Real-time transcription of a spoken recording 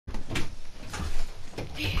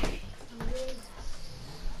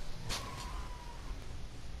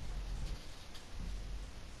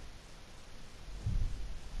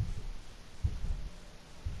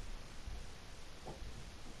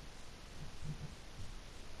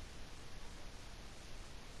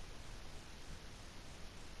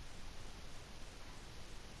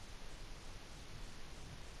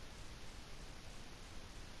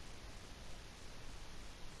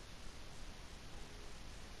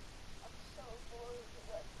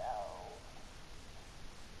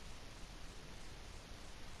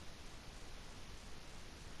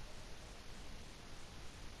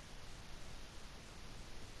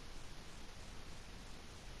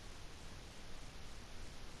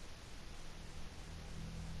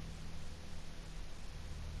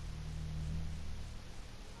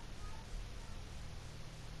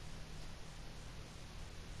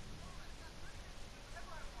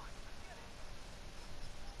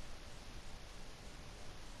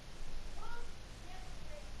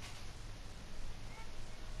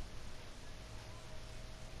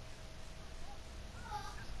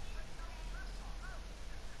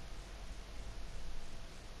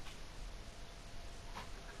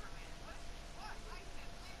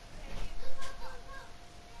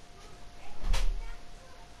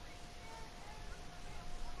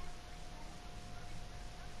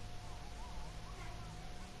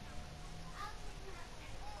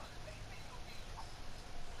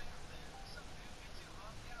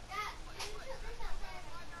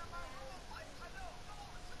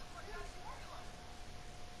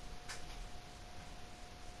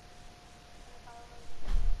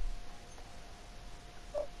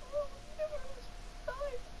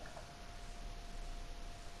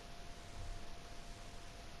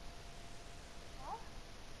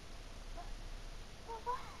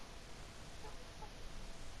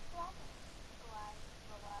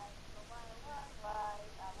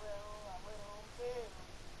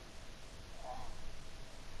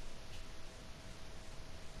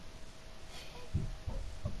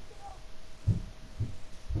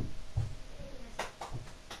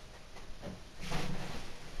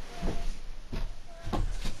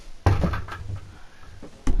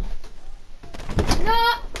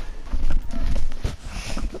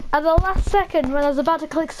At the last second, when I was about to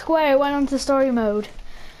click square, it went on to story mode.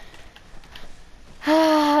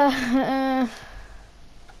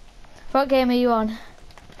 What game are you on?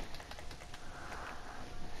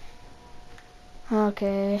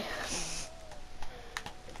 Okay.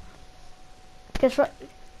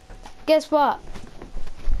 Guess what?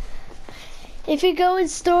 If you go in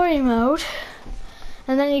story mode,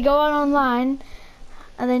 and then you go on online,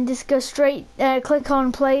 and then just go straight, click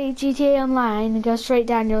on play GTA Online, and go straight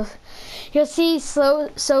down, you'll see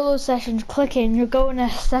solo sessions. Clicking, you'll go in a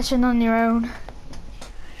session on your own.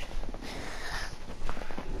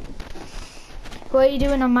 What are you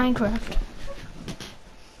doing on Minecraft?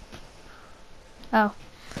 Oh.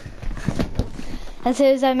 As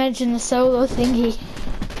soon as I mentioned the solo thingy.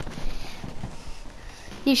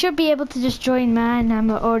 You should be able to just join mine.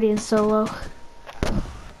 I'm already in solo.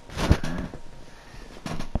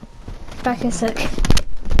 Back a sec.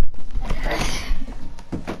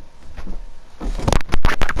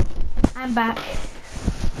 I'm back.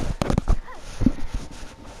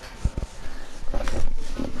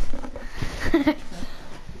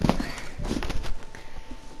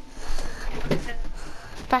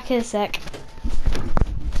 Back in a sec.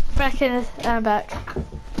 I'm back.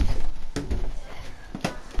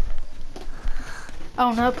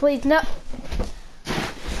 Oh no, please, no.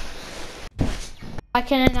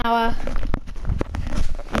 Back in an hour.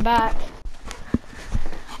 I'm back.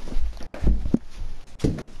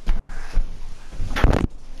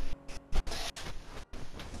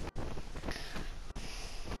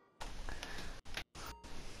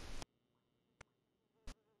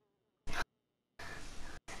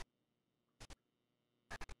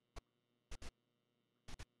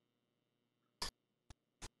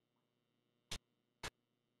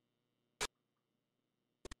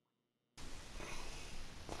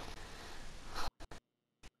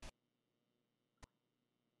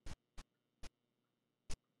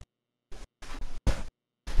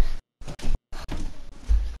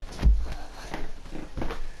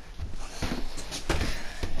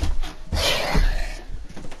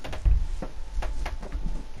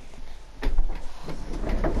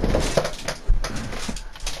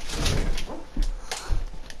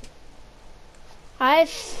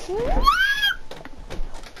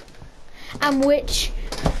 And which,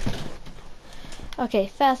 okay,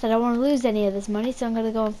 first I don't want to lose any of this money, so I'm going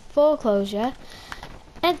to go on foreclosure,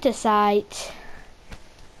 enter site,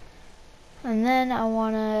 and then I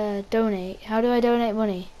want to donate. How do I donate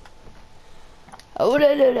money? Oh,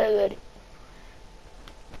 no.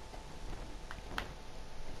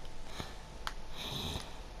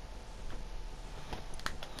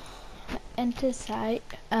 Enter site,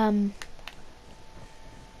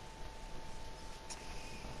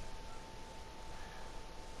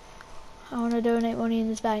 I want to donate money in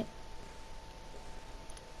this bank.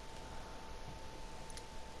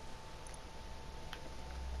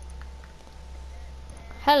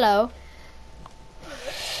 Hello.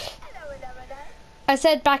 I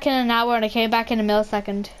said back in an hour and I came back in a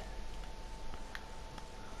millisecond.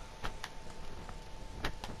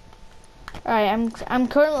 Alright, I'm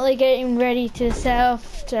currently getting ready to set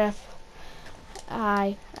off to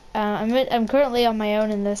I'm currently on my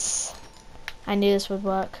own in this. I knew this would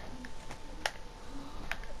work.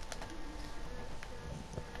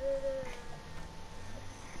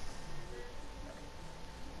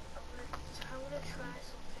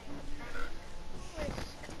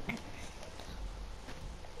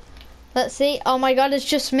 Let's see. Oh my god, it's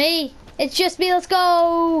just me. It's just me. Let's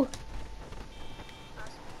go.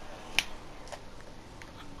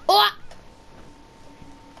 Oh!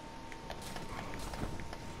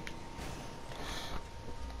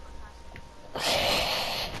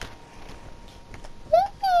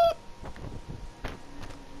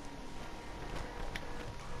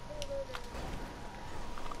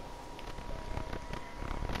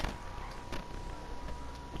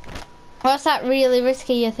 What's that really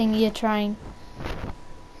risky thing you're trying?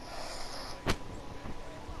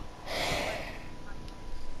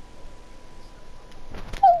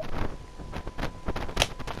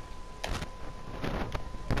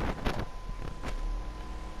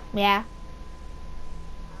 Yeah.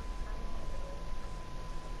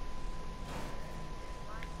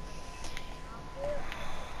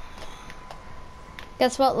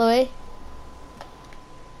 Guess what, Louis?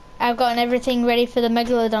 I've gotten everything ready for the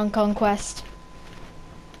Megalodon conquest.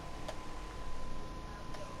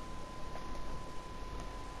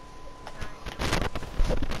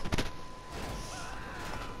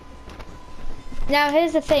 Now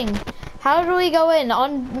here's the thing. How do we go in?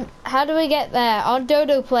 How do we get there? On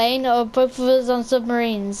Dodo plane or both of us on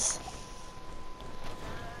submarines?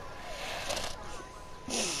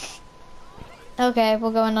 Okay, we're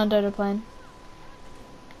going under the plane.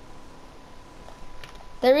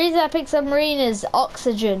 The reason I picked submarine is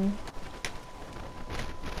oxygen.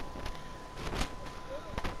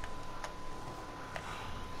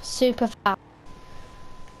 Super fast.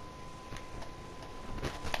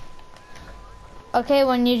 Okay,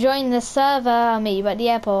 when you join the server, I'll meet you at the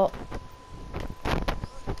airport.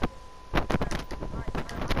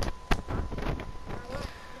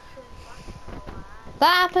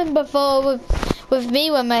 That happened before with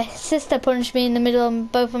me when my sister punched me in the middle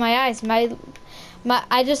of both of my eyes.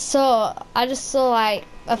 I just saw like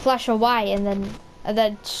a flash of white and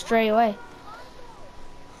then straight away.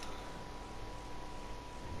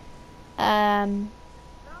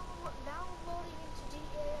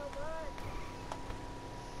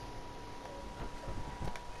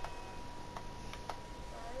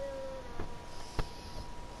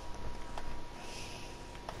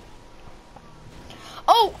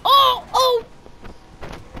 Oh!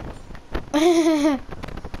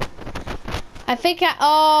 I think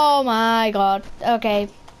oh my god. Okay.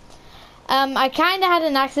 I kind of had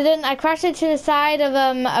an accident. I crashed into the side of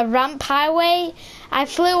a ramp highway. I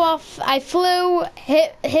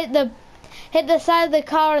hit the side of the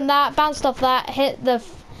car and that bounced off that, hit the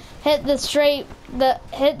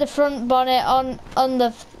front bonnet on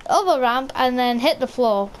the other ramp and then hit the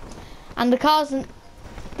floor. And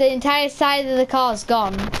the entire side of the car's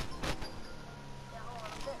gone.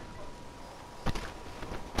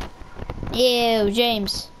 Ew,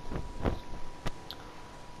 James.